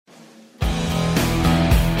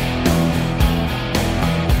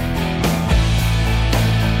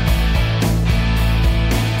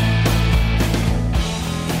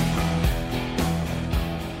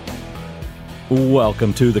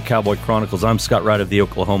Welcome to the Cowboy Chronicles. I'm Scott Wright of the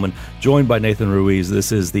Oklahoman, joined by Nathan Ruiz.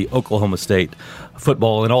 This is the Oklahoma State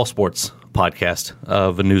football and all sports podcast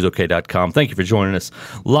of newsok.com. Thank you for joining us.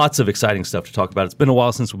 Lots of exciting stuff to talk about. It's been a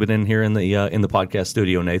while since we've been in here in the podcast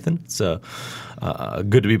studio, Nathan. It's good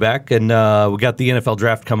to be back, and we got the NFL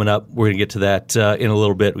draft coming up. We're going to get to that in a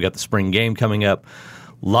little bit. We got the spring game coming up.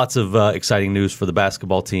 Lots of exciting news for the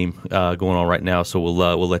basketball team going on right now, so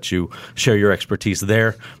we'll let you share your expertise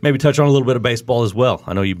there. Maybe touch on a little bit of baseball as well.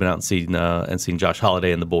 I know you've been out and seen Josh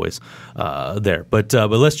Holliday and the boys there, but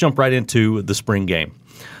let's jump right into the spring game.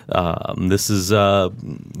 This is it's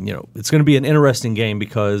going to be an interesting game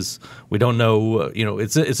because we don't know.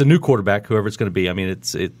 It's a new quarterback, whoever it's going to be. I mean,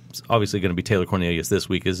 it's obviously going to be Taylor Cornelius this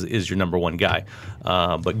week is your number one guy,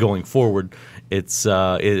 but going forward, it's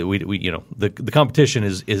the competition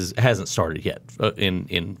hasn't started yet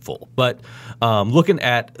in full. But looking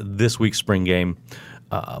at this week's spring game,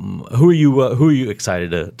 who are you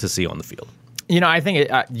excited to see on the field? I think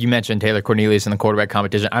you mentioned Taylor Cornelius in the quarterback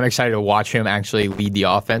competition. I'm excited to watch him actually lead the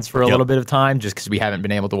offense for a little bit of time, just because we haven't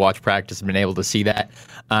been able to watch practice and been able to see that.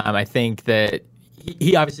 I think that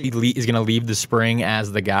he obviously is going to leave the spring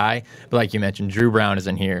as the guy, but like you mentioned, Drew Brown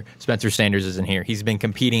isn't here. Spencer Sanders isn't here. He's been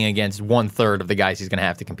competing against 1/3 of the guys he's going to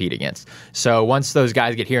have to compete against. So once those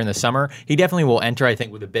guys get here in the summer, he definitely will enter, I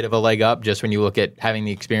think, with a bit of a leg up, just when you look at having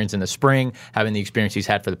the experience in the spring, having the experience he's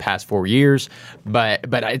had for the past 4 years. But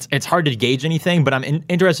it's hard to gauge anything, but I'm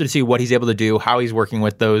interested to see what he's able to do, how he's working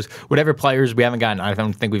with those, whatever players we haven't gotten. I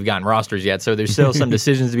don't think we've gotten rosters yet, so there's still some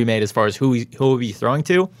decisions to be made as far as who he'll be throwing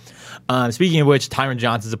to. Speaking of which, Tyron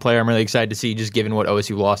Johnson's a player I'm really excited to see, just given what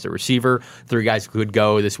OSU lost at receiver. 3 guys who could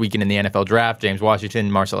go this weekend in the NFL draft: James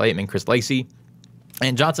Washington, Marcel Aitman, Chris Lacey.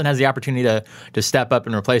 And Johnson has the opportunity to step up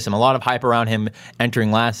and replace him. A lot of hype around him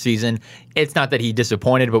entering last season. It's not that he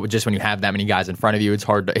disappointed, but just when you have that many guys in front of you, it's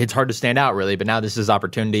hard to stand out, really. But now this is his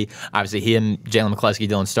opportunity. Obviously, him, Jalen McCleskey,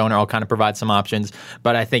 Dylan Stoner all kind of provide some options.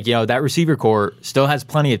 But I think that receiver core still has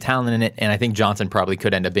plenty of talent in it, and I think Johnson probably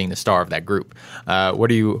could end up being the star of that group. What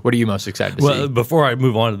are you most excited to see? Well, before I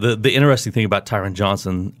move on, the interesting thing about Tyron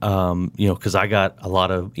Johnson, because I got a lot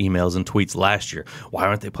of emails and tweets last year. Why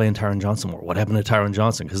aren't they playing Tyron Johnson more? What happened to Tyron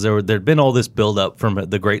Johnson? Because there'd been all this build-up from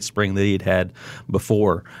the great spring that he'd had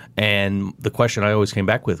before, and the question I always came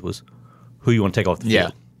back with was, who you want to take off the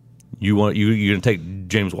field? You going to take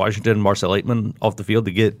James Washington and Marcel Aitman off the field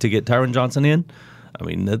to get Tyron Johnson in? I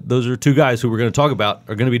mean, those are 2 guys who we're going to talk about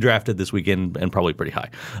are going to be drafted this weekend and probably pretty high.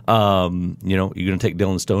 You're going to take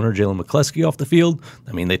Dylan Stoner, Jalen McCleskey off the field.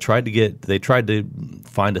 I mean, they tried to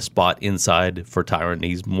find a spot inside for Tyron.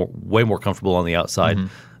 He's way more comfortable on the outside.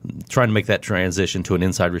 Mm-hmm. Trying to make that transition to an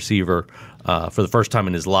inside receiver for the first time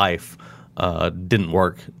in his life didn't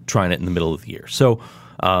work. Trying it in the middle of the year. So,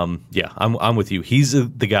 I'm with you. He's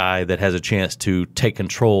the guy that has a chance to take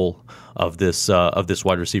control of this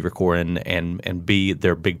wide receiver core and be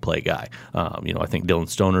their big play guy. I think Dylan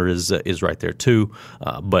Stoner is right there too,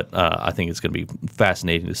 but I think it's going to be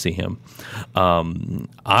fascinating to see him.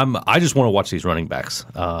 I just want to watch these running backs.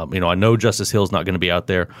 I know Justice Hill's not going to be out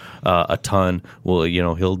there a ton. Well,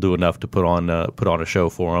 he'll do enough to put on a show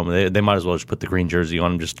for him. They might as well just put the green jersey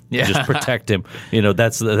on him, just protect him.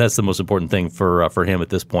 That's the most important thing for him at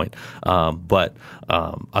this point. But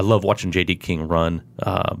I love watching J.D. King run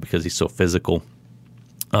because he's so physical.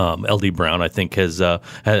 LD Brown, I think, has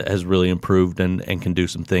really improved and can do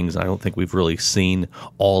some things. I don't think we've really seen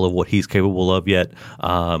all of what he's capable of yet.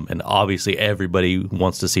 And obviously, everybody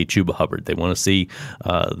wants to see Chuba Hubbard. They want to see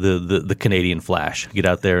the Canadian Flash get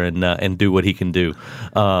out there and do what he can do.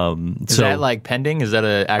 Is that like pending? Is that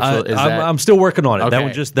an actual? I'm still working on it.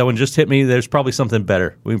 Okay. That one just hit me. There's probably something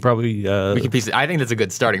better. We can probably we can piece it. I think that's a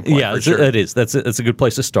good starting point. Yeah, for sure. It is. That's a good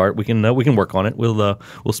place to start. We can work on it. We'll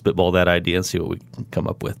spitball that idea and see what we can come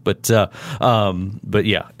up with. But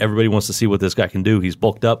yeah, everybody wants to see what this guy can do. He's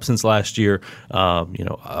bulked up since last year.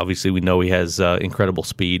 Obviously we know he has incredible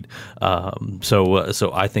speed.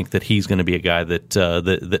 So I think that he's going to be a guy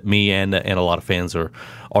that me and a lot of fans are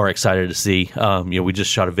excited to see. We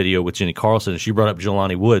just shot a video with Jenny Carlson, and she brought up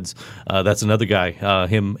Jelani Woods. That's another guy.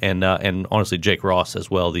 Him and honestly Jake Ross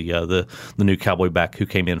as well, the new Cowboy back who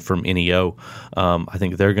came in from NEO. I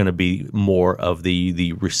think they're going to be more of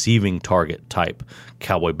the receiving target type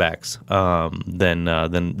Cowboy backs than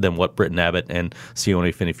what Britton Abbott and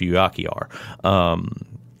Sione Finifuaki are.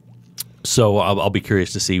 So I'll be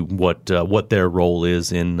curious to see what their role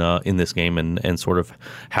is in this game and sort of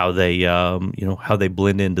how they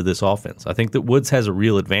blend into this offense. I think that Woods has a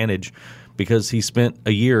real advantage because he spent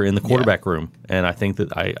a year in the quarterback room, and I think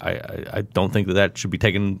that I don't think that should be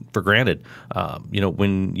taken for granted.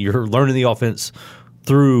 When you're learning the offense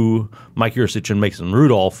through Mike Yurcich and Mason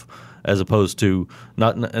Rudolph, as opposed to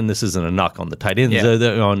not, and this isn't a knock on the tight ends,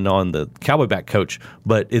 on the Cowboy back coach,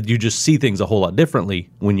 but you just see things a whole lot differently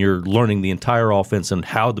when you're learning the entire offense and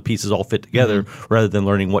how the pieces all fit together, rather than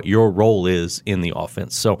learning what your role is in the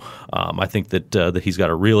offense. So I think that he's got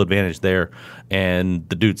a real advantage there, and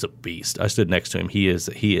the dude's a beast. I stood next to him. He is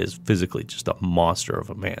physically just a monster of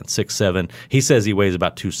a man. 6'7". He says he weighs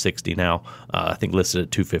about 260 now. I think listed at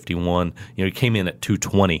 251. He came in at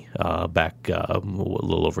 220 back a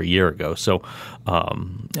little over a year ago. So,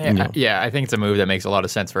 I think it's a move that makes a lot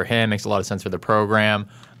of sense for him, makes a lot of sense for the program.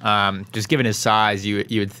 Just given his size, you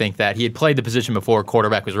would think that he had played the position before.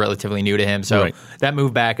 Quarterback was relatively new to him, so that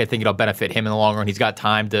move back, I think it'll benefit him in the long run. He's got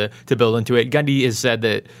time to build into it. Gundy has said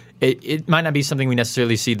that it might not be something we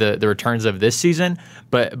necessarily see the returns of this season,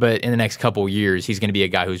 but in the next couple of years, he's going to be a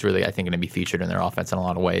guy who's really, I think, going to be featured in their offense in a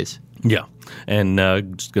lot of ways. Yeah, and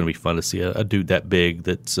just going to be fun to see a dude that big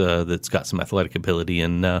that's got some athletic ability.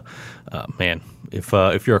 And man, if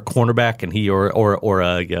you're a cornerback and he or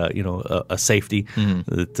a safety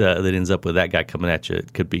that ends up with that guy coming at you,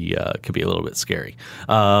 it could be a little bit scary.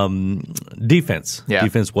 Defense,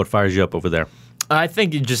 what fires you up over there? I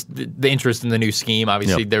think just the interest in the new scheme.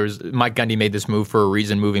 Obviously, Mike Gundy made this move for a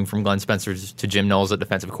reason, moving from Glenn Spencer to Jim Knowles, the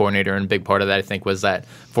defensive coordinator, and a big part of that, I think, was that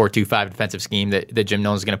 4-2-5 defensive scheme that Jim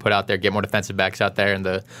Knowles is going to put out there, get more defensive backs out there in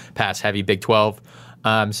the pass-heavy Big 12.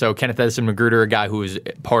 So Kenneth Edison-Magruder, a guy who was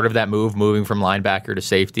part of that move, moving from linebacker to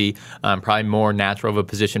safety, probably more natural of a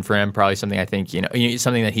position for him. Probably something I think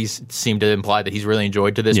something that he's seemed to imply that he's really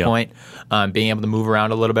enjoyed to this point, being able to move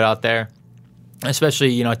around a little bit out there.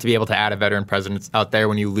 Especially, to be able to add a veteran presence out there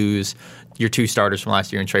when you lose your two starters from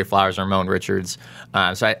last year in Trey Flowers and Ramon Richards.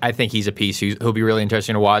 So I think he's a piece who'll be really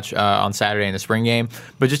interesting to watch on Saturday in the spring game.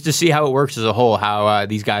 But just to see how it works as a whole, how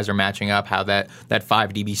these guys are matching up, how that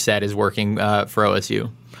 5 DB set is working for OSU.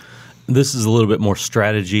 This is a little bit more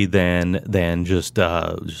strategy than just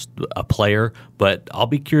a player, but I'll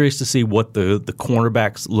be curious to see what the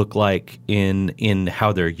cornerbacks look like in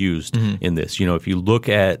how they're used in this. If you look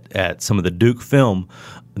at some of the Duke film,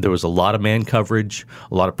 there was a lot of man coverage,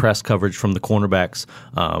 a lot of press coverage from the cornerbacks.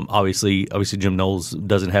 Obviously, Jim Knowles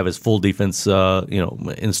doesn't have his full defense,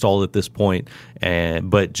 installed at this point,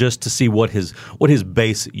 but just to see what his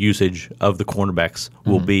base usage of the cornerbacks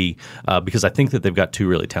will be, because I think that they've got two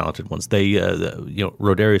really talented ones. They,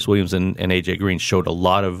 Rodarius Williams and AJ Green showed a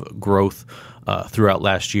lot of growth throughout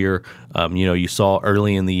last year. You saw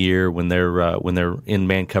early in the year when they're in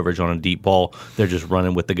man coverage on a deep ball, they're just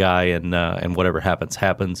running with the guy, and whatever happens.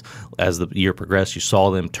 As the year progressed, you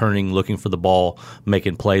saw them turning, looking for the ball,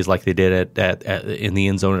 making plays like they did at in the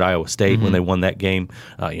end zone at Iowa State when they won that game.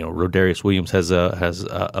 Rodarius Williams has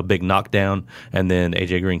a big knockdown, and then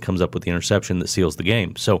AJ Green comes up with the interception that seals the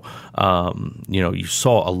game. So you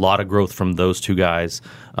saw a lot of growth from those two guys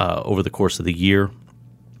over the course of the year.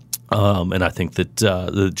 And I think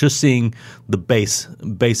that just seeing the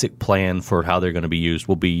basic plan for how they're going to be used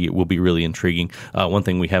will be really intriguing. One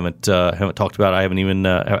thing we haven't talked about, I haven't even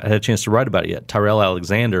had a chance to write about it yet. Tyrell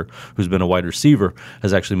Alexander, who's been a wide receiver,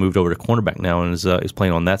 has actually moved over to cornerback now and is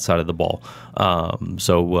playing on that side of the ball. Don't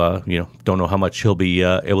know how much he'll be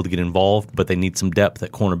able to get involved, but they need some depth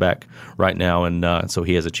at cornerback right now, and so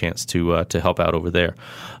he has a chance to help out over there.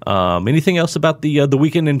 Anything else about the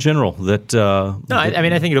weekend in general that?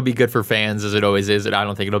 I think it'll be good for fans as it always is. And I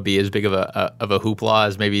don't think it'll be as big of a hoopla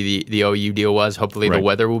as maybe the OU deal was. Hopefully the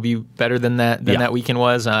weather will be better than that weekend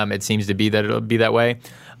was. It seems to be that it'll be that way.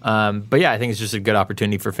 But yeah, I think it's just a good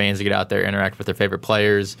opportunity for fans to get out there, interact with their favorite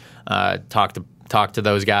players, talk to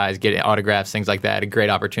those guys, get autographs, things like that. A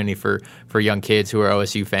great opportunity for young kids who are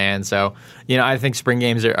OSU fans. So, I think spring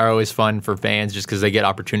games are always fun for fans just because they get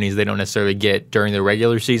opportunities they don't necessarily get during the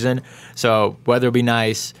regular season. So weather will be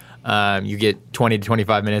nice. You get 20 to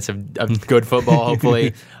 25 minutes of good football,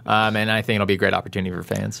 hopefully, and I think it'll be a great opportunity for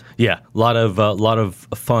fans. Yeah, a lot of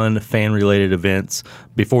fun fan-related events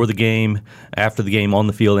before the game, after the game, on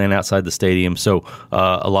the field and outside the stadium. So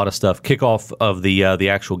a lot of stuff. Kickoff of the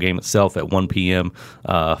actual game itself at 1 p.m.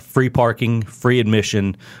 Free parking, free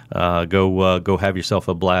admission. Go have yourself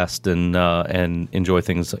a blast and enjoy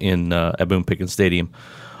things at Boone Pickens Stadium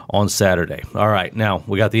on Saturday. All right, now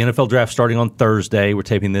we got the NFL draft starting on Thursday. We're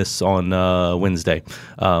taping this on Wednesday,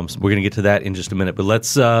 so we're going to get to that in just a minute. But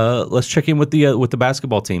let's check in with the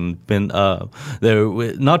basketball team. Been there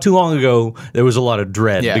not too long ago. There was a lot of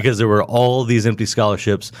dread because there were all these empty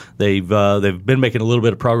scholarships. They've been making a little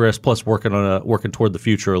bit of progress, plus working toward the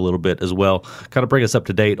future a little bit as well. Kind of bring us up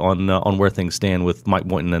to date on where things stand with Mike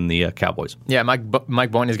Boynton and the Cowboys. Yeah, Mike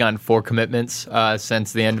Boynton has gotten 4 commitments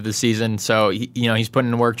since the end of the season, so he's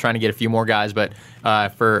putting in work trying to get a few more guys, but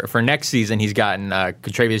For next season, he's gotten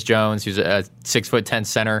Contravius Jones, who's a 6'10"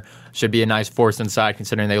 center. Should be a nice force inside,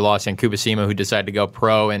 considering they lost Kubasima, who decided to go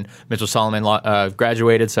pro, and Mitchell Solomon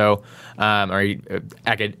graduated. So,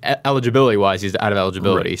 eligibility-wise, he's out of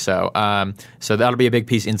eligibility. Right. So that'll be a big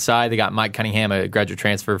piece inside. They got Mike Cunningham, a graduate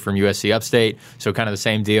transfer from USC Upstate. So kind of the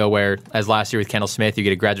same deal where, as last year with Kendall Smith, you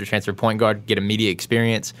get a graduate transfer point guard, get immediate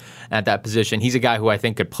experience at that position. He's a guy who I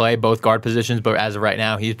think could play both guard positions, but as of right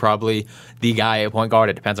now, he's probably the guy at point guard.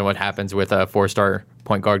 It depends on what happens with a four-star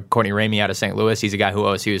point guard Courtney Ramey out of St. Louis. He's a guy who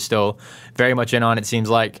OSU is still very much in on, it seems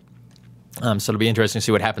like. So it'll be interesting to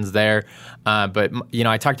see what happens there. But,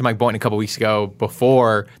 I talked to Mike Boynton a couple weeks ago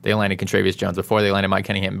before they landed Contravius Jones, before they landed Mike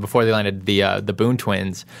Cunningham, before they landed the Boone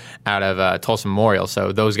twins out of Tulsa Memorial.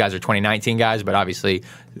 So those guys are 2019 guys, but obviously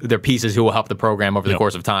they're pieces who will help the program over the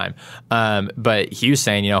course of time. But he was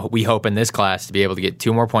saying, we hope in this class to be able to get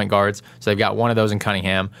 2 more point guards. So they've got one of those in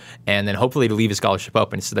Cunningham, and then hopefully to leave a scholarship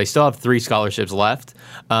open. So they still have 3 scholarships left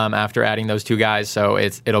after adding those 2 guys. So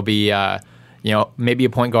it'll be maybe a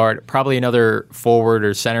point guard, probably another forward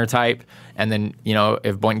or center type. And then,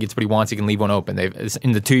 if Boynton gets what he wants, he can leave one open.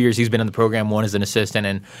 In the 2 years he's been in the program, one as an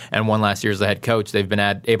assistant and one last year as the head coach, they've been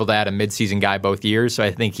able to add a midseason guy both years. So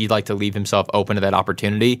I think he'd like to leave himself open to that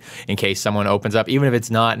opportunity in case someone opens up, even if it's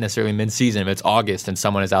not necessarily midseason, if it's August and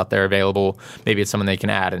someone is out there available, maybe it's someone they can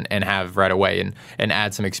add and have right away and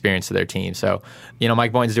add some experience to their team. So,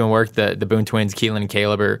 Mike Boynton's doing work. The Boone twins, Keelan and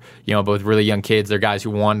Caleb, are, both really young kids. They're guys who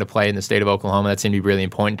wanted to play in the state of Oklahoma. That seemed to be really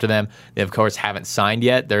important to them. They, of course, haven't signed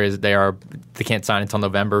yet. They can't sign until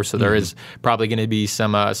November, so there is probably going to be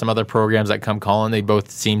some other programs that come calling. They both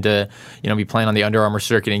seem to be playing on the Under Armour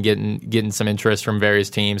circuit and getting some interest from various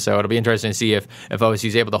teams. So it'll be interesting to see if OSU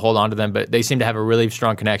is able to hold on to them. But they seem to have a really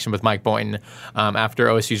strong connection with Mike Boynton. After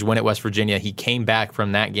OSU's win at West Virginia, he came back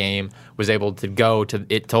from that game, was able to go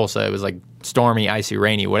to Tulsa. It was like stormy, icy,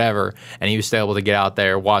 rainy, whatever, and he was still able to get out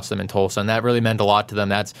there, watch them in Tulsa, and that really meant a lot to them.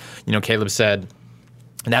 That's Caleb said.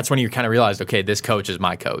 And that's when you kind of realized, okay, this coach is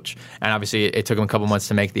my coach. And obviously it took him a couple months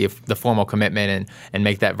to make the formal commitment and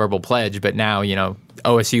make that verbal pledge. But now,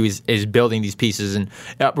 OSU is building these pieces. And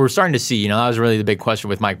we're starting to see, that was really the big question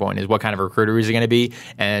with Mike Boynton, is what kind of recruiter is he going to be?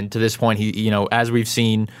 And to this point, he, as we've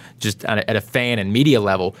seen just at a fan and media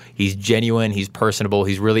level, he's genuine, he's personable,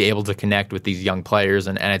 he's really able to connect with these young players,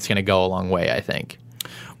 and it's going to go a long way, I think.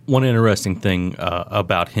 One interesting thing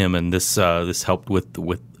about him, and this helped with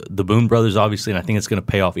the Boone brothers, obviously, and I think it's going to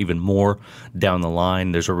pay off even more down the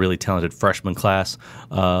line. There's a really talented freshman class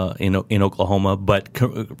in Oklahoma, but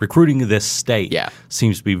recruiting this state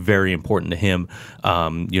seems to be very important to him.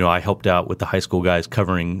 I helped out with the high school guys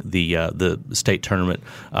covering the state tournament,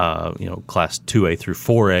 class 2A through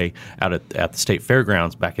 4A out at the state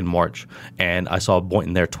fairgrounds back in March, and I saw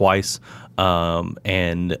Boynton there twice.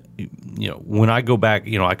 And when I go back,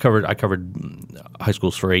 I covered high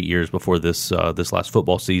schools for 8 years before this last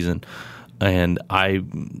football season, and I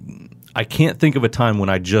can't think of a time when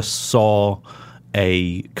I just saw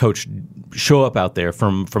a coach show up out there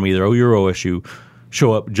from either OU or OSU,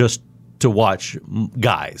 show up just to watch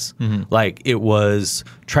guys. Mm-hmm. Like, it was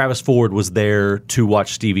Travis Ford was there to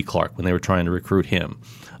watch Stevie Clark when they were trying to recruit him.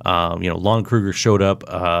 Lon Kruger showed up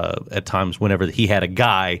at times whenever he had a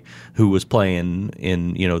guy who was playing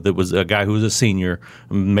in, that was a guy who was a senior,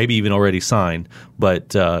 maybe even already signed.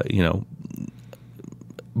 But,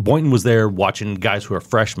 Boynton was there watching guys who are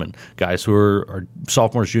freshmen, guys who are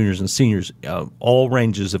sophomores, juniors, and seniors, all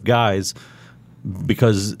ranges of guys,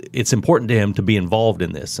 because it's important to him to be involved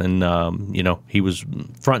in this. And, he was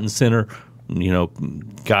front and center.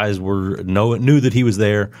 Guys knew that he was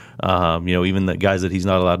there. Even the guys that he's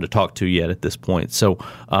not allowed to talk to yet at this point. So,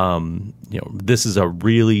 this is a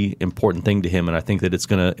really important thing to him, and I think that it's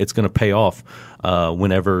gonna pay off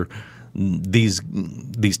whenever these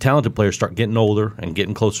talented players start getting older and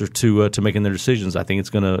getting closer to making their decisions. I think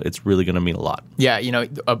it's really gonna mean a lot. Yeah,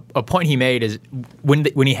 a point he made is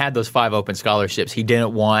when he had those 5 open scholarships, he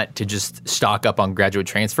didn't want to just stock up on graduate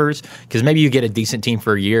transfers, because maybe you get a decent team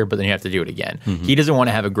for a year, but then you have to do it again. Mm-hmm. He doesn't want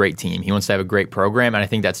to have a great team. He wants to have a great program, and I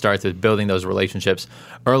think that starts with building those relationships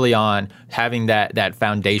early on, having that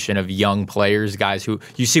foundation of young players, guys who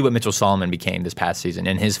you see what Mitchell Solomon became this past season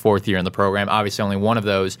in his 4th year in the program. Obviously, only one of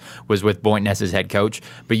those was with Boynton as his head coach,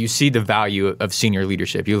 but you see the value of senior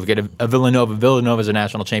leadership. You look at a Villanova. Villanova's a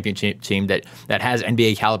national championship team that has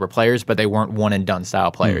NBA caliber players, but they weren't one and done style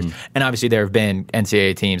players. Mm-hmm. And obviously there have been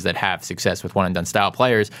NCAA teams that have success with one and done style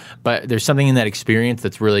players, but there's something in that experience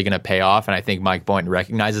that's really going to pay off, and I think Mike Boynton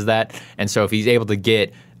recognizes that. And so if he's able to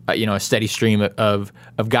get a steady stream of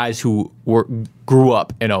guys who grew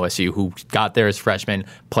up in OSU, who got there as freshmen,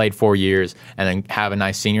 played 4 years, and then have a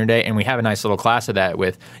nice senior day. And we have a nice little class of that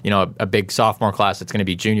with a big sophomore class that's going to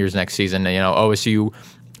be juniors next season. OSU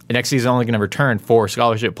next season is only going to return 4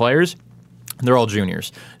 scholarship players. They're all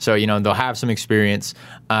juniors, so they'll have some experience.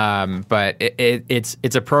 But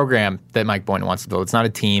it's a program that Mike Boynton wants to build. It's not a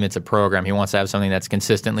team; it's a program. He wants to have something that's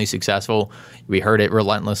consistently successful. We heard it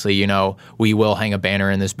relentlessly. We will hang a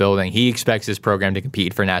banner in this building. He expects his program to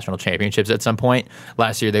compete for national championships at some point.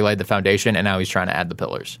 Last year they laid the foundation, and now he's trying to add the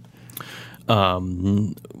pillars.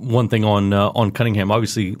 One thing on Cunningham,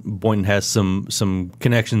 obviously Boynton has some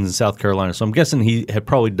connections in South Carolina, so I'm guessing he had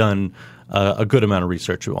probably done a good amount of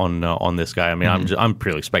research on this guy. I mean, I'm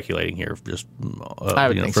purely speculating here, just from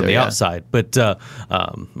the outside. But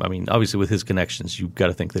I mean, obviously with his connections, you've got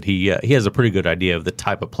to think that he has a pretty good idea of the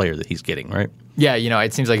type of player that he's getting, right? Yeah,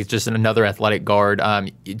 it seems like it's just another athletic guard.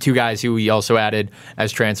 2 guys who we also added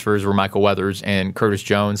as transfers were Michael Weathers and Curtis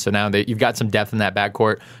Jones. So now you've got some depth in that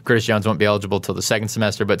backcourt. Curtis Jones won't be eligible till the second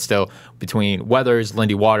semester, but still between Weathers,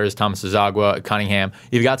 Lindy Waters, Thomas Azagua, Cunningham,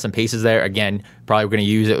 you've got some pieces there. Again, probably going to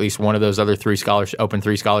use at least one of those other open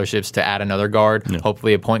 3 scholarships to add another guard,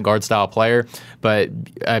 hopefully a point guard style player. But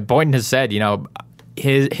Boynton has said,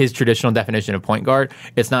 his traditional definition of point guard,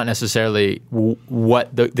 it's not necessarily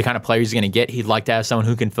what the kind of player he's going to get. He'd like to have someone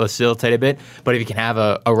who can facilitate a bit, but if he can have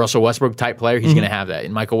a Russell Westbrook type player, he's going to have that.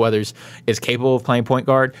 And Michael Weathers is capable of playing point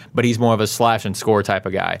guard, but he's more of a slash and score type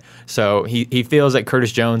of guy. So he feels that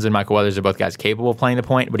Curtis Jones and Michael Weathers are both guys capable of playing the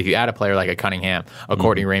point, but if you add a player like a Cunningham, a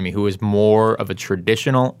Courtney Ramey, who is more of a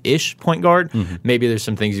traditional-ish point guard, maybe there's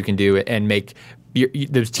some things you can do and make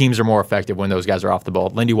those teams are more effective when those guys are off the ball.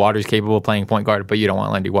 Lindy Waters is capable of playing point guard, but you don't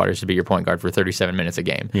want Lindy Waters to be your point guard for 37 minutes a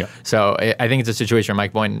game. Yeah. So I think it's a situation where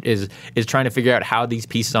Mike Boynton is trying to figure out how these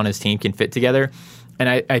pieces on his team can fit together, and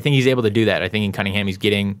I think he's able to do that. I think in Cunningham he's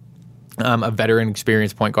getting a veteran,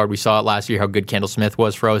 experienced point guard. We saw it last year how good Kendall Smith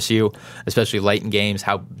was for OSU, especially late in games,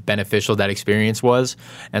 how beneficial that experience was.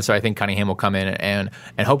 And so I think Cunningham will come in and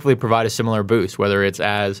hopefully provide a similar boost, whether it's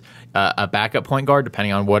as a backup point guard,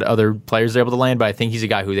 depending on what other players are able to land. But I think he's a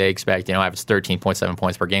guy who they expect, averaged 13.7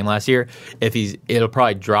 points per game last year. It'll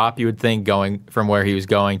probably drop, you would think, going from where he was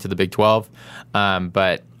going to the Big 12.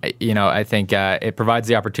 But I think it provides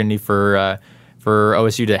the opportunity for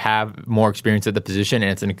OSU to have more experience at the position,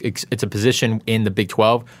 and it's a position in the Big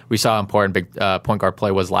 12. We saw how important big point guard play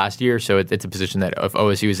was last year, so it's a position that if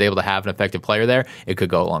OSU is able to have an effective player there, it could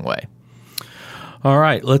go a long way. All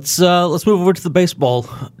right, let's move over to the baseball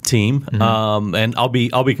team, and I'll be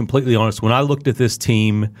completely honest. When I looked at this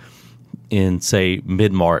team in say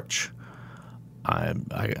mid-March, I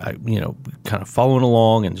kind of following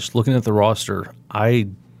along and just looking at the roster, I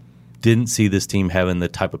didn't see this team having the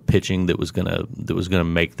type of pitching that was gonna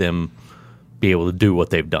make them be able to do what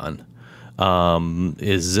they've done. Do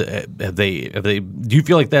you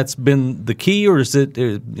feel like that's been the key, or is it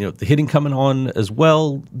the hitting coming on as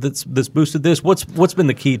well that's boosted this? What's been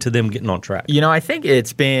the key to them getting on track? I think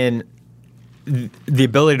it's been the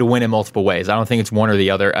ability to win in multiple ways. I don't think it's one or the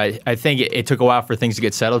other. I think it took a while for things to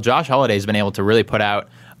get settled. Josh Holliday's been able to really put out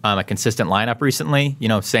a consistent lineup recently.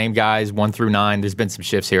 Same guys 1 through 9. There's been some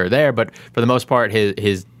shifts here or there, but for the most part,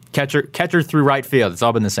 his catcher through right field, it's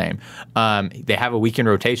all been the same. They have a weekend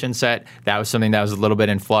rotation set. That was something that was a little bit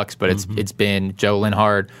in flux, but it's been Joe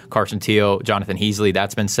Linhard, Carson Teal, Jonathan Heasley.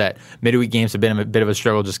 That's been set. Midweek games have been a bit of a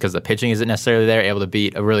struggle just because the pitching isn't necessarily there. Able to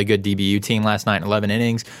beat a really good DBU team last night in 11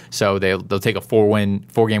 innings, so they'll take a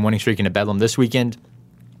 4-game winning streak into Bedlam this weekend.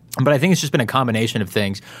 But I think it's just been a combination of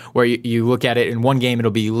things where you look at it in one game,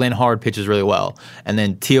 it'll be Linhard pitches really well, and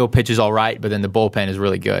then Teal pitches all right, but then the bullpen is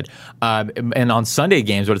really good. And on Sunday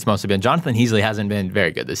games, what it's mostly been, Jonathan Heasley hasn't been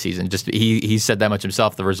very good this season. Just he said that much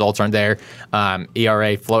himself. The results aren't there.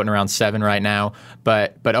 ERA floating around 7 right now.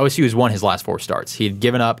 But OSU has won his last 4 starts. He had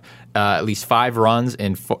given up at least 5 runs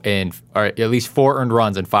or at least 4 earned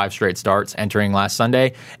runs in 5 straight starts entering last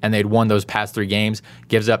Sunday, and they'd won those past 3 games.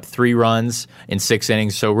 Gives up 3 runs in 6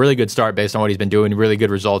 innings, so really good start based on what he's been doing. Really good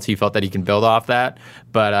results. He felt that he can build off that,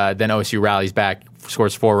 but then OSU rallies back,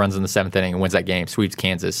 scores 4 runs in the 7th inning and wins that game, sweeps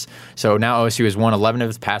Kansas. So now OSU has won 11 of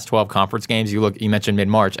its past 12 conference games. You mentioned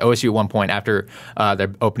mid-March. OSU at one point after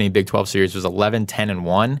their opening Big 12 series was 11, 10, and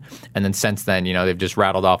 1, and then since then, they've just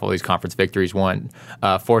rattled off all these conference victories. Won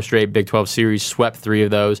 4 straight Big 12 series, swept 3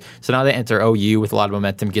 of those. So now they enter OU with a lot of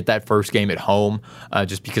momentum. Get that first game at home,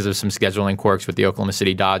 just because of some scheduling quirks with the Oklahoma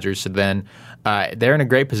City Dodgers. So then they're in a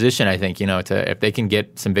great position, I think. If they can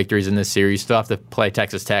get some victories in this series, still have to play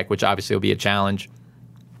Texas Tech, which obviously will be a challenge.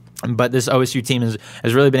 But this OSU team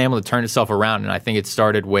has really been able to turn itself around, and I think it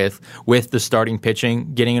started with the starting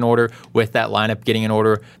pitching getting in order, with that lineup getting in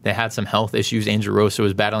order. They had some health issues. Andrew Rosa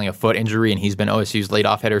was battling a foot injury, and he's been OSU's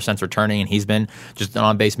leadoff hitter since returning, and he's been just an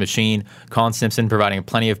on-base machine. Colin Simpson providing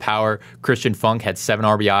plenty of power. Christian Funk had 7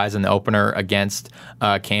 RBIs in the opener against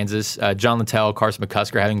Kansas. John Littell, Carson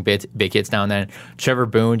McCusker having big hits down there. Trevor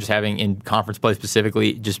Boone just having, in conference play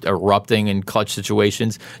specifically, just erupting in clutch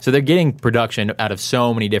situations. So they're getting production out of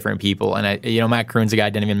so many different people. And Matt Kroon's a guy I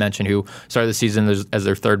didn't even mention, who started the season as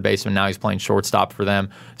their third baseman. Now he's playing shortstop for them.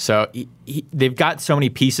 So they've got so many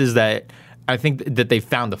pieces that I think that they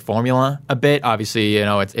found the formula a bit. Obviously,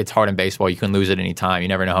 it's hard in baseball. You can lose at any time. You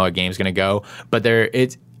never know how a game's going to go. But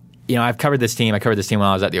I've covered this team. I covered this team when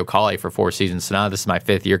I was at the Ocala for 4 seasons. So now this is my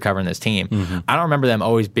 5th year covering this team. Mm-hmm. I don't remember them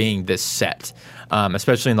always being this set,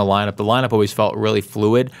 especially in the lineup. The lineup always felt really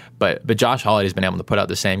fluid, but Josh Holliday's been able to put out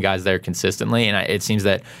the same guys there consistently. And it seems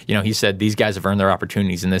that, he said these guys have earned their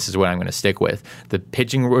opportunities, and this is what I'm going to stick with. The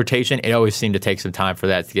pitching rotation, it always seemed to take some time for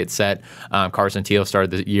that to get set. Carson Teal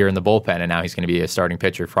started the year in the bullpen, and now he's going to be a starting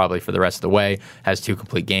pitcher probably for the rest of the way. Has 2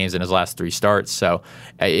 complete games in his last 3 starts. So,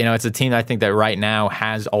 it's a team that I think that right now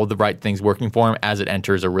has all the right things working for him as it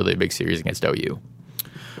enters a really big series against OU.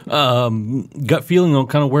 Gut feeling on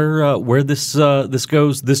kind of where this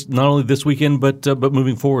goes, this not only this weekend but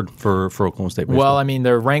moving forward for Oklahoma State baseball. Well, I mean,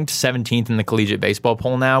 they're ranked 17th in the collegiate baseball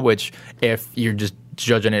poll now, which if you're just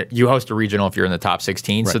judging it, you host a regional if you're in the top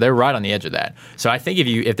 16, right. So they're right on the edge of that. So I think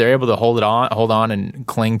if they're able to hold on and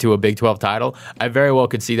cling to a Big 12 title, I very well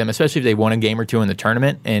could see them, especially if they won a game or 2 in the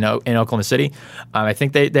tournament in Oklahoma City. I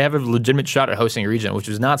think they have a legitimate shot at hosting a regional, which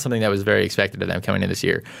was not something that was very expected of them coming in this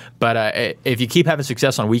year. But if you keep having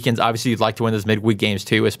success on weekends, obviously you'd like to win those midweek games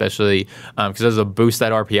too, especially because those will boost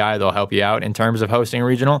that RPI. They'll help you out in terms of hosting a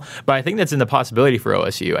regional. But I think that's in the possibility for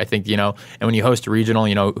OSU. I think, and when you host a regional,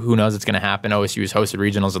 who knows what's going to happen. OSU has hosted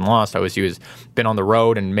regionals and lost. OSU has been on the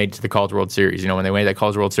road and made it to the College World Series. When they made that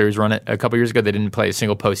College World Series run a couple years ago, they didn't play a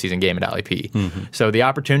single postseason game at Alley P. Mm-hmm. So the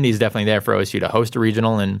opportunity is definitely there for OSU to host a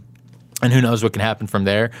regional, and who knows what can happen from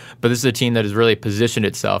there. But this is a team that has really positioned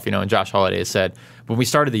itself, and Josh Holliday has said, when we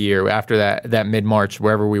started the year, after that mid-March,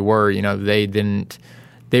 wherever we were,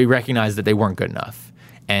 they recognized that they weren't good enough.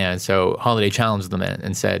 And so Holiday challenged them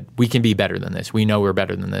and said, we can be better than this. We know we're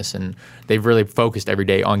better than this. And they've really focused every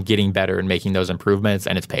day on getting better and making those improvements,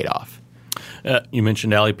 and it's paid off. You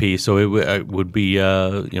mentioned Alley P, so it would be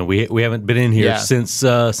we haven't been in here since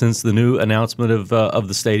the new announcement of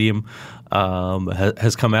the stadium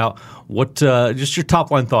has come out. What just your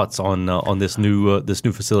top line thoughts on this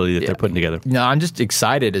new facility that they're putting together? No, I'm just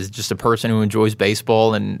excited as just a person who enjoys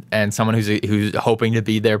baseball and someone who's hoping to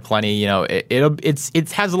be there plenty.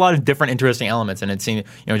 It has a lot of different interesting elements, and it seemed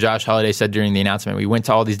Josh Holliday said during the announcement, we went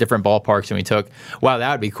to all these different ballparks and we took, wow,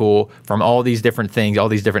 that would be cool, from all these different things, all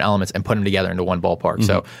these different elements, and put them together into one ballpark. Mm-hmm.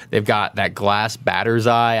 So they've got that glass batter's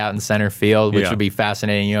eye out in center field, which would be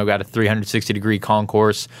fascinating. Got a 360-degree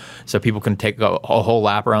concourse, so people can take a whole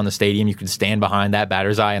lap around the stadium. You can stand behind that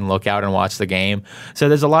batter's eye and look out and watch the game. So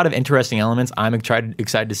there's a lot of interesting elements. I'm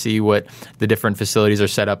excited to see what the different facilities are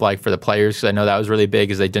set up like for the players, because I know that was really big,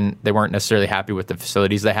 because they weren't necessarily happy with the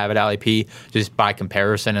facilities they have at Alley P, just by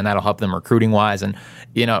comparison, and that'll help them recruiting wise. And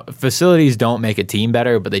facilities don't make a team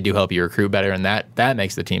better, but they do help you recruit better, and that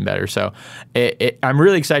makes the team better. So I'm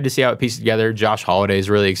really excited to see how it pieces together. Josh Holliday is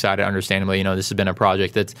really excited, understandably. This has been a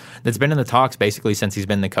project that's been in the talks basically since he's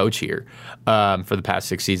been the coach here for the past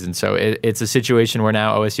 6 seasons. So it's a situation where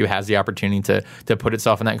now OSU has the opportunity to put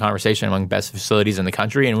itself in that conversation among best facilities in the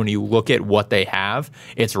country. And when you look at what they have,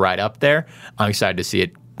 it's right up there. I'm excited to see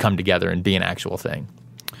it come together and be an actual thing.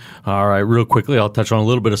 All right, real quickly, I'll touch on a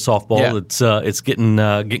little bit of softball. Yeah. It's getting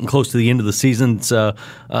close to the end of the season. It's an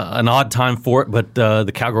odd time for it, but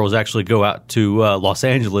the Cowgirls actually go out to Los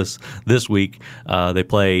Angeles this week. They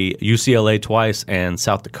play UCLA twice and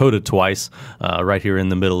South Dakota twice, right here in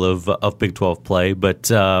the middle of Big 12 play.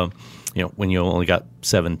 But when you only got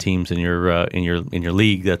 7 teams in your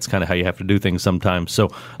league, that's kind of how you have to do things sometimes. So,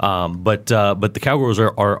 but the Cowgirls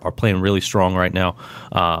are playing really strong right now,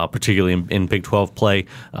 particularly in Big 12 play.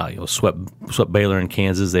 Swept Baylor and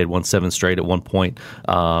Kansas. They had won 7 straight at one point.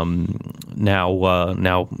 Now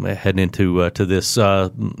heading into this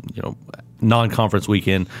non-conference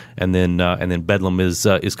weekend, and then Bedlam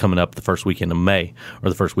is coming up the first weekend of May,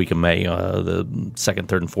 the 2nd,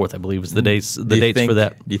 3rd, and 4th, I believe, is the dates for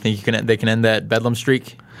that. Do you think they can end that Bedlam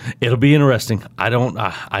streak? It'll be interesting. I don't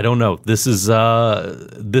know. This is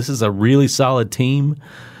a really solid team.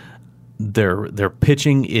 Their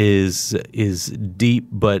pitching is deep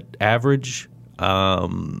but average.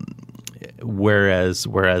 whereas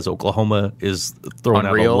Oklahoma is throwing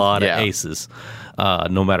out a lot of aces.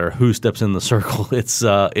 No matter who steps in the circle,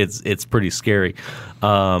 it's pretty scary.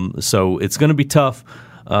 So it's going to be tough.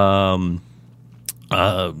 Vanessa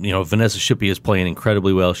Shippey is playing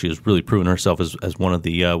incredibly well. She has really proven herself as one of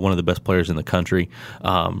the best players in the country.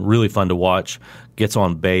 Really fun to watch. Gets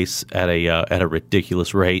on base at a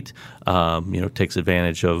ridiculous rate. Takes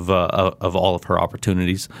advantage of all of her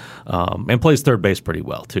opportunities, and plays third base pretty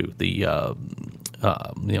well too.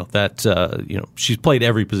 She's played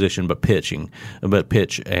every position but pitch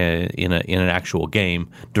in an actual game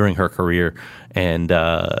during her career. And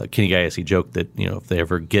Kenny Gaese joked that if they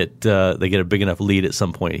ever get a big enough lead at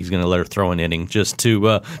some point, he's going to let her throw an inning just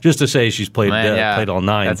to say she's played all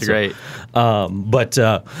nine. That's great.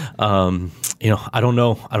 I don't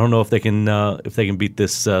know if they can beat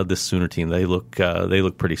this Sooner team. They look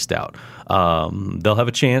pretty stout. They'll have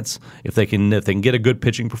a chance if they can get a good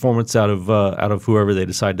pitching performance out of whoever they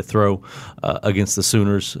decide to throw against the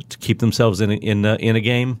Sooners to keep themselves in a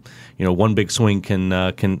game. One big swing can turn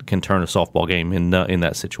a softball game in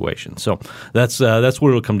that situation. So that's what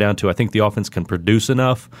it'll come down to. I think the offense can produce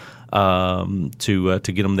enough to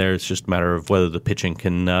get them there. It's just a matter of whether the pitching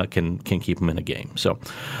can keep them in a game. So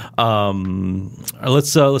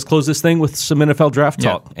let's close this thing with some NFL draft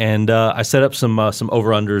talk. And I set up some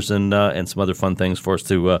over unders and some other fun things for us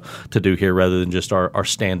to do here, rather than just our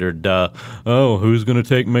standard. Who's going to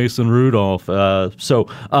take Mason Rudolph?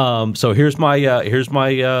 So here's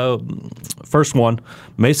my first one: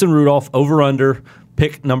 Mason Rudolph over under.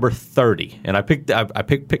 Pick number 30, and I picked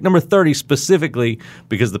pick number 30 specifically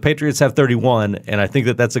because the Patriots have 31, and I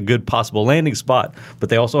think that's a good possible landing spot. But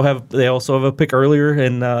they also have a pick earlier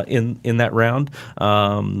in that round.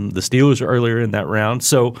 The Steelers are earlier in that round.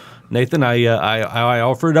 So Nathan, I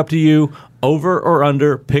offer it up to you: over or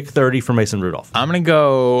under pick 30 for Mason Rudolph. I'm gonna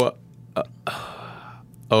go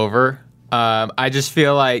over. I just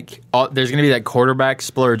feel like there's going to be that quarterback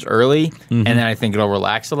splurge early, and then I think it'll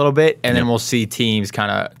relax a little bit, and then we'll see teams kind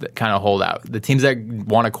of hold out. The teams that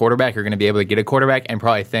want a quarterback are going to be able to get a quarterback, and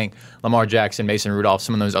probably think Lamar Jackson, Mason Rudolph,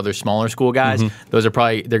 some of those other smaller school guys. They're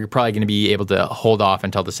probably going to be able to hold off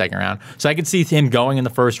until the second round. So I could see him going in the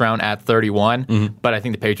first round at 31, but I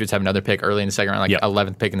think the Patriots have another pick early in the second round,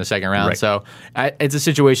 11th pick in the second round. Right. So it's a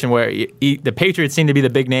situation where the Patriots seem to be the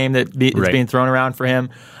big name that's being thrown around for him.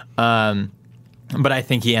 But I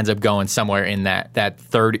think he ends up going somewhere in that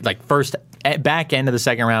 30, first back end of the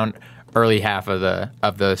second round, early half of the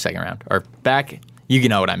second round, or back. You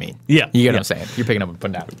know what I mean? Yeah, you get what I'm saying. You're picking up and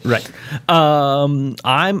putting down. Right.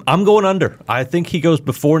 I'm going under. I think he goes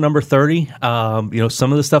before number 30.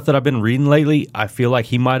 Some of the stuff that I've been reading lately, I feel like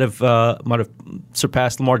he might have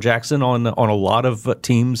surpassed Lamar Jackson on a lot of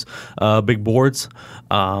teams' big boards.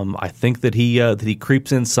 I think that he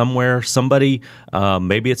creeps in somewhere. Somebody,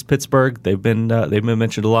 maybe it's Pittsburgh. They've been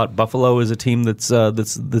mentioned a lot. Buffalo is a team that's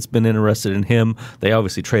been interested in him. They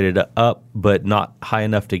obviously traded up, but not high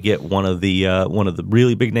enough to get one of the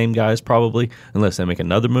really big name guys, probably, unless they make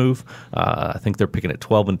another move. I think they're picking at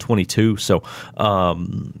 12 and 22. So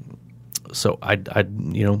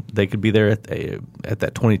they could be there at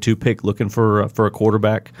that 22 pick looking for a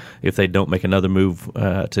quarterback if they don't make another move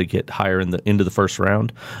to get higher into the first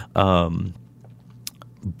round.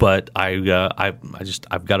 But I've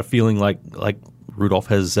got a feeling like Rudolph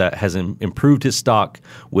has improved his stock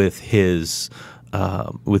with his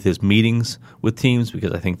meetings with teams,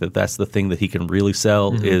 because I think that's the thing that he can really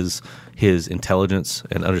sell is his intelligence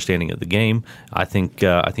and understanding of the game. I think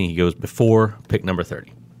he goes before pick number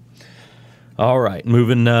 30. All right,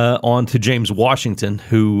 moving on to James Washington,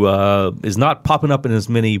 who is not popping up in as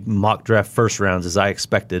many mock draft first rounds as I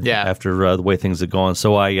expected after the way things have gone.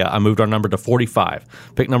 So I moved our number to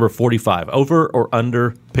 45. Pick number 45. Over or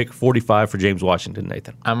under pick 45 for James Washington,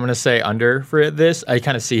 Nathan? I'm going to say under for this. I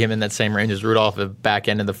kind of see him in that same range as Rudolph, the back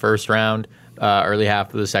end of the first round, early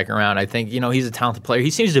half of the second round. I think, he's a talented player.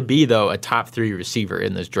 He seems to be, though, a top 3 receiver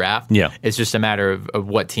in this draft. Yeah. It's just a matter of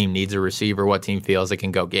what team needs a receiver, what team feels they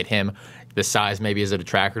can go get him. The size maybe is a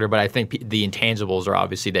detractor, but I think the intangibles are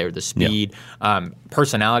obviously there. The speed,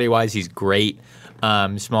 personality-wise, he's great.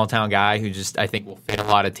 Small town guy who just, I think, will fit a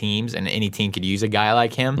lot of teams, and any team could use a guy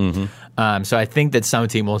like him. So I think that some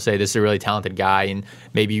team will say this is a really talented guy, and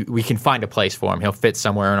maybe we can find a place for him. He'll fit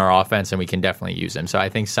somewhere in our offense, and we can definitely use him. So I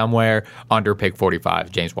think somewhere under pick 45,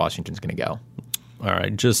 James Washington's going to go. All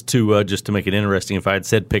right, just to make it interesting, if I had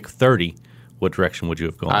said pick 30, what direction would you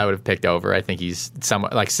have gone? I would have picked over. I think he's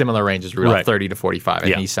somewhat similar ranges, Rudolph, 30 to 45. I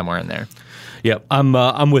think he's somewhere in there. Yep,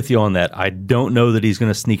 I'm with you on that. I don't know that he's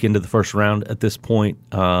going to sneak into the first round at this point,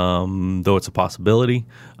 though it's a possibility.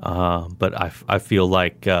 But I feel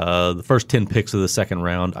like the first 10 picks of the second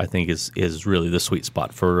round, I think is really the sweet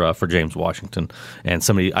spot for James Washington, and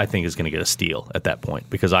somebody I think is going to get a steal at that point,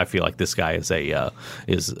 because I feel like this guy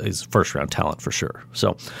is first round talent for sure.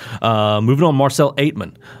 So moving on, Marcel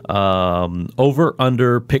Aitman, over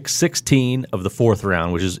under pick 16 of the fourth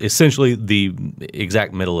round, which is essentially the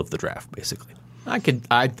exact middle of the draft, basically. I'm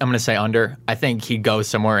going to say under. I think he goes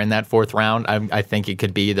somewhere in that fourth round. I think it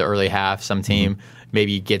could be the early half. Some team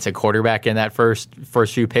maybe gets a quarterback in that first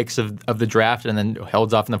few picks of the draft, and then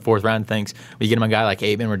holds off in the fourth round and thinks, we get him a guy like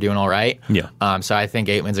Aitman, we're doing all right. Yeah. So I think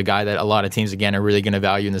Aitman's a guy that a lot of teams, again, are really going to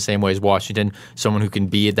value in the same way as Washington, someone who can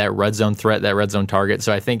be at that red zone threat, that red zone target.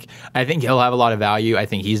 So I think he'll have a lot of value. I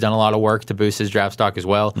think he's done a lot of work to boost his draft stock as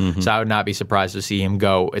well. So I would not be surprised to see him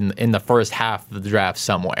go in the first half of the draft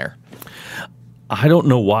somewhere. I don't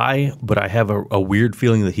know why, but I have a weird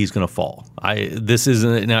feeling that he's going to fall. This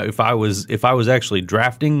isn't now. If I was actually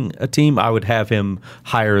drafting a team, I would have him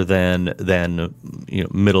higher than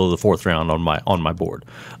middle of the fourth round on my board.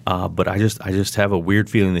 But I just have a weird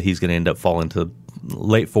feeling that he's going to end up falling to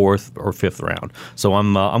late fourth or fifth round. So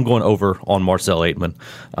I'm going over on Marcel Aitman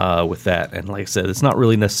with that. And like I said, it's not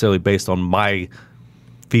really necessarily based on my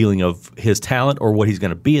feeling of his talent or what he's going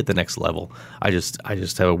to be at the next level. I just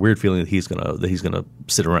have a weird feeling that he's gonna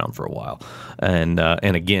sit around for a while. And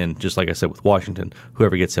again, just like I said with Washington,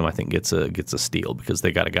 whoever gets him, I think gets a steal, because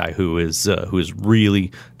they got a guy who is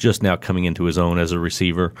really just now coming into his own as a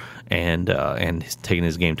receiver and taking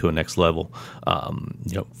his game to a next level.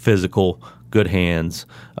 Physical, good hands,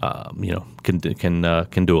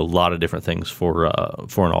 can do a lot of different things for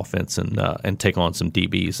an offense and take on some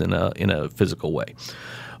DBs in a physical way.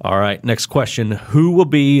 All right, next question: who will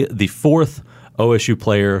be the fourth OSU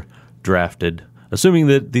player drafted? Assuming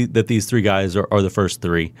that these three guys are the first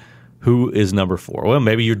three, who is number 4? Well,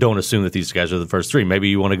 maybe you don't assume that these guys are the first three. Maybe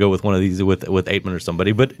you want to go with one of these with Aitman or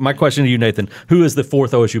somebody. But my question to you, Nathan: who is the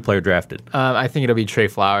fourth OSU player drafted? I think it'll be Trey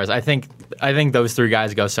Flowers. I think those three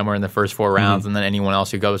guys go somewhere in the first 4 rounds, and then anyone else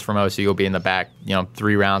who goes from OSU will be in the back,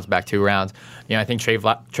 3 rounds, back 2 rounds. I think Trey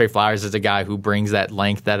Flowers is a guy who brings that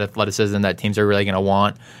length, that athleticism that teams are really going to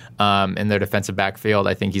want in their defensive backfield.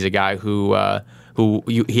 I think he's a guy who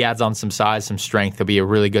he adds on some size, some strength. He'll be a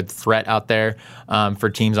really good threat out there for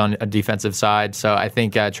teams on a defensive side. So I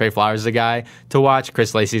think Trey Flowers is a guy to watch.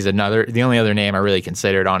 Chris Lacey's the only other name I really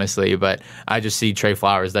considered, honestly. But I just see Trey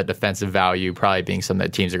Flowers, that defensive value, probably being something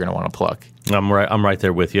that teams are going to want to pluck. I'm right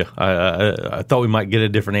there with you. I thought we might get a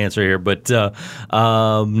different answer here, but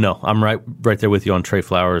no, I'm right there with you on Trey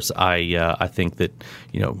Flowers. I think that,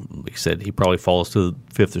 like I said, he probably falls to the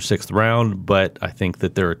 5th or 6th round, but I think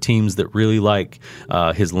that there are teams that really like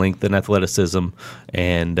his length and athleticism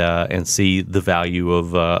and see the value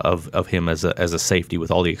of him as a safety with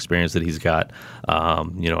all the experience that he's got. I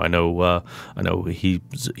know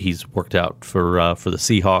he's worked out for the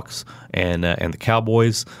Seahawks and the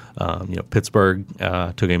Cowboys. Pittsburgh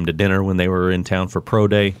took him to dinner when they were in town for Pro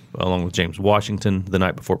Day, along with James Washington the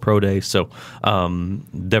night before Pro Day. So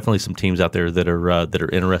definitely some teams out there that are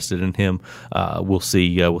interested in him. We'll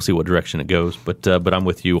see what direction it goes. But I'm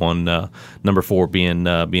with you on number 4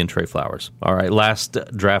 being Trey Flowers. All right, last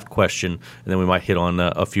draft question, and then we might hit on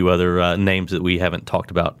a few other names that we haven't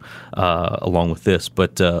talked about along with this.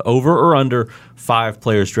 But over or under 5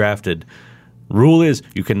 players drafted. Rule is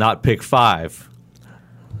you cannot pick 5.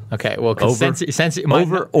 Okay, well,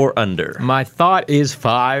 over or under? My thought is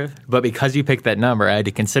 5, but because you picked that number, I had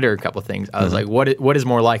to consider a couple of things. I was like, what is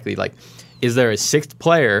more likely? Like, is there a 6th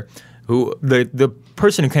player who the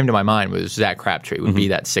person who came to my mind was Zach Crabtree would be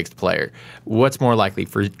that 6th player. What's more likely,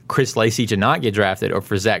 for Chris Lacey to not get drafted or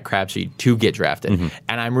for Zach Crabtree to get drafted?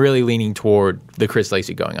 And I'm really leaning toward the Chris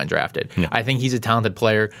Lacey going undrafted. Yeah. I think he's a talented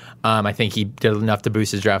player. I think he did enough to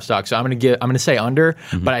boost his draft stock. So I'm going to say under,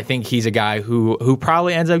 but I think he's a guy who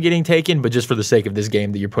probably ends up getting taken, but just for the sake of this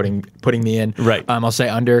game that you're putting me in, right? I'll say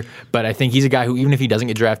under. But I think he's a guy who, even if he doesn't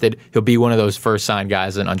get drafted, he'll be one of those first signed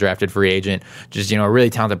guys, an undrafted free agent. Just a really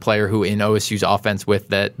talented player who in OSU's offense with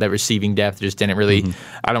that receiving depth just didn't really.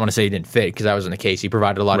 I don't want to say he didn't fit, because that wasn't the case. He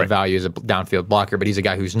provided a lot of value as a downfield blocker, but he's a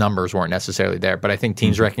guy whose numbers weren't necessarily there. But I think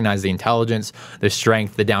teams recognize the intelligence, the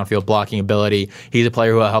strength, the downfield blocking ability. He's a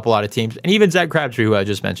player who will help a lot of teams. And even Zach Crabtree, who I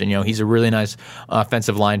just mentioned, he's a really nice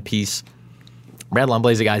offensive line piece. Brad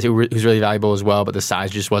Lumbley's a guy who's really valuable as well, but the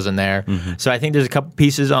size just wasn't there. So I think there's a couple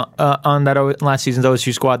pieces on that last season's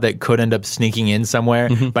OSU squad that could end up sneaking in somewhere,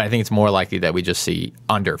 but I think it's more likely that we just see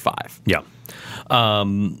under 5. Yeah.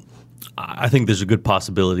 I think there's a good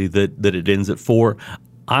possibility that it ends at 4.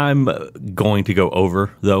 I'm going to go over,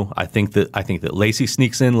 though. I think that Lacey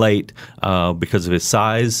sneaks in late because of his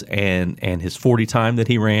size and his 40 time that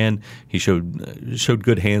he ran. He showed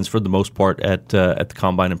good hands for the most part at the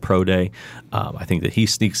Combine and Pro Day. I think that he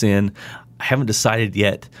sneaks in. I haven't decided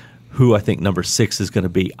yet who I think number 6 is going to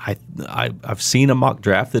be. I've seen a mock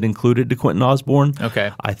draft that included DeQuinton Osborne.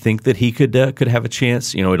 Okay, I think that he could have a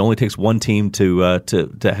chance. It only takes one team to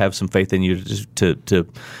have some faith in you to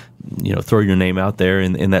throw your name out there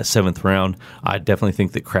in that 7th round. I definitely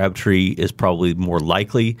think that Crabtree is probably more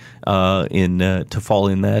likely to fall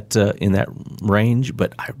in that range.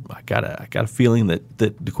 But I got a feeling that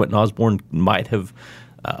DeQuinton Osborne might have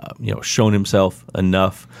shown himself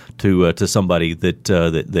enough to somebody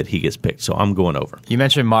that he gets picked. So I'm going over. You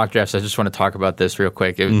mentioned mock drafts. I just want to talk about this real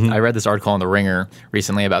quick. I read this article on The Ringer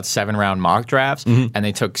recently about 7-round mock drafts, and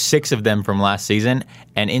they took 6 of them from last season,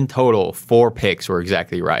 and in total, 4 picks were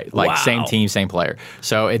exactly right. Like, same team, same player.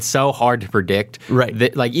 So it's so hard to predict. Right.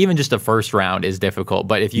 That, like, even just the first round is difficult,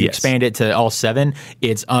 but if you expand it to all 7,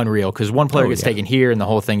 it's unreal because one player gets taken here and the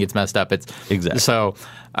whole thing gets messed up. It's exactly so.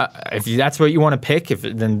 If that's what you want to pick,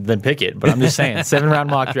 then pick it. But I'm just saying, 7-round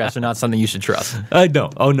mock drafts are not something you should trust. No,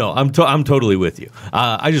 I'm totally with you.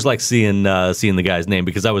 I just like seeing the guy's name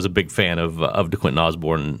because I was a big fan of DeQuinton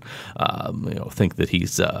Osborne. Think that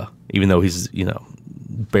he's even though he's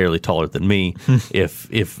barely taller than me, if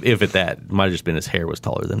at that, it might have just been his hair was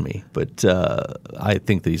taller than me. But I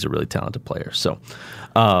think that he's a really talented player. So.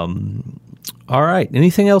 All right.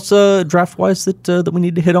 Anything else draft-wise that we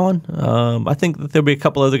need to hit on? I think that there'll be a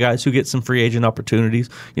couple other guys who get some free agent opportunities.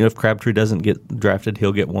 If Crabtree doesn't get drafted,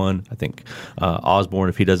 he'll get one. I think Osborne,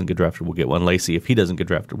 if he doesn't get drafted, will get one. Lacey, if he doesn't get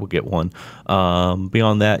drafted, will get one.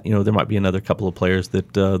 Beyond that, there might be another couple of players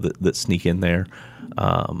that sneak in there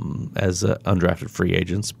as undrafted free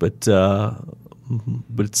agents. But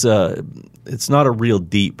it's not a real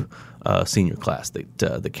deep senior class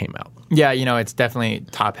that came out. Yeah, it's definitely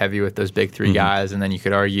top heavy with those big 3 guys, and then you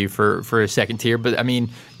could argue for a second tier. But I mean,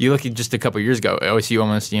 you look at just a couple of years ago, OSU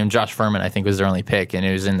almost, Josh Furman, I think, was their only pick, and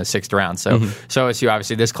it was in the 6th round. So OSU,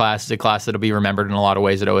 obviously, this class is a class that'll be remembered in a lot of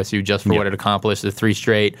ways at OSU just for what it accomplished, the 3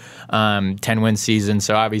 straight 10-win season.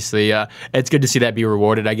 So obviously, it's good to see that be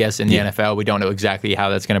rewarded, I guess, in the NFL. We don't know exactly how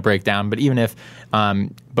that's going to break down, but even if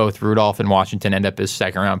both Rudolph and Washington end up as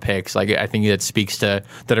 2nd-round picks, like, I think that speaks to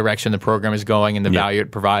the direction the program is going and the value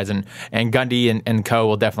it provides. And Gundy and co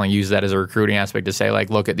will definitely use that as a recruiting aspect to say, like,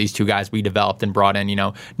 look at these 2 guys we developed and brought in.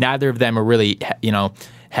 Neither of them are really,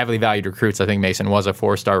 heavily valued recruits. I think Mason was a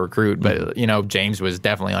 4-star recruit, but James was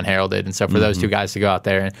definitely unheralded. And so for those 2 guys to go out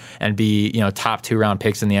there and be top 2-round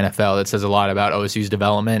picks in the NFL, that says a lot about OSU's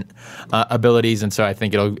development abilities. And so I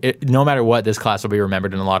think no matter what, this class will be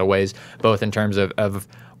remembered in a lot of ways, both in terms of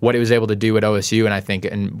what it was able to do at OSU, and I think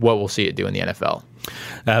and what we'll see it do in the NFL.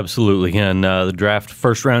 Absolutely. And the draft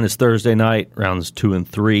first round is Thursday night. Rounds 2 and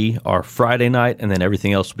 3 are Friday night, and then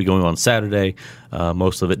everything else will be going on Saturday,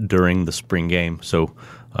 most of it during the spring game. So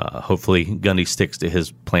hopefully Gundy sticks to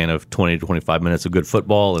his plan of 20 to 25 minutes of good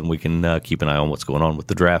football, and we can keep an eye on what's going on with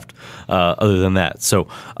the draft other than that. So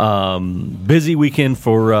busy weekend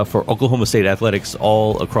for Oklahoma State athletics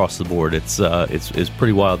all across the board. It's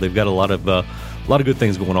pretty wild. They've got a lot of good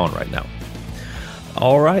things going on right now.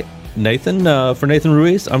 All right, Nathan. For Nathan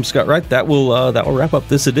Ruiz, I'm Scott Wright. That will wrap up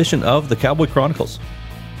this edition of the Cowboy Chronicles.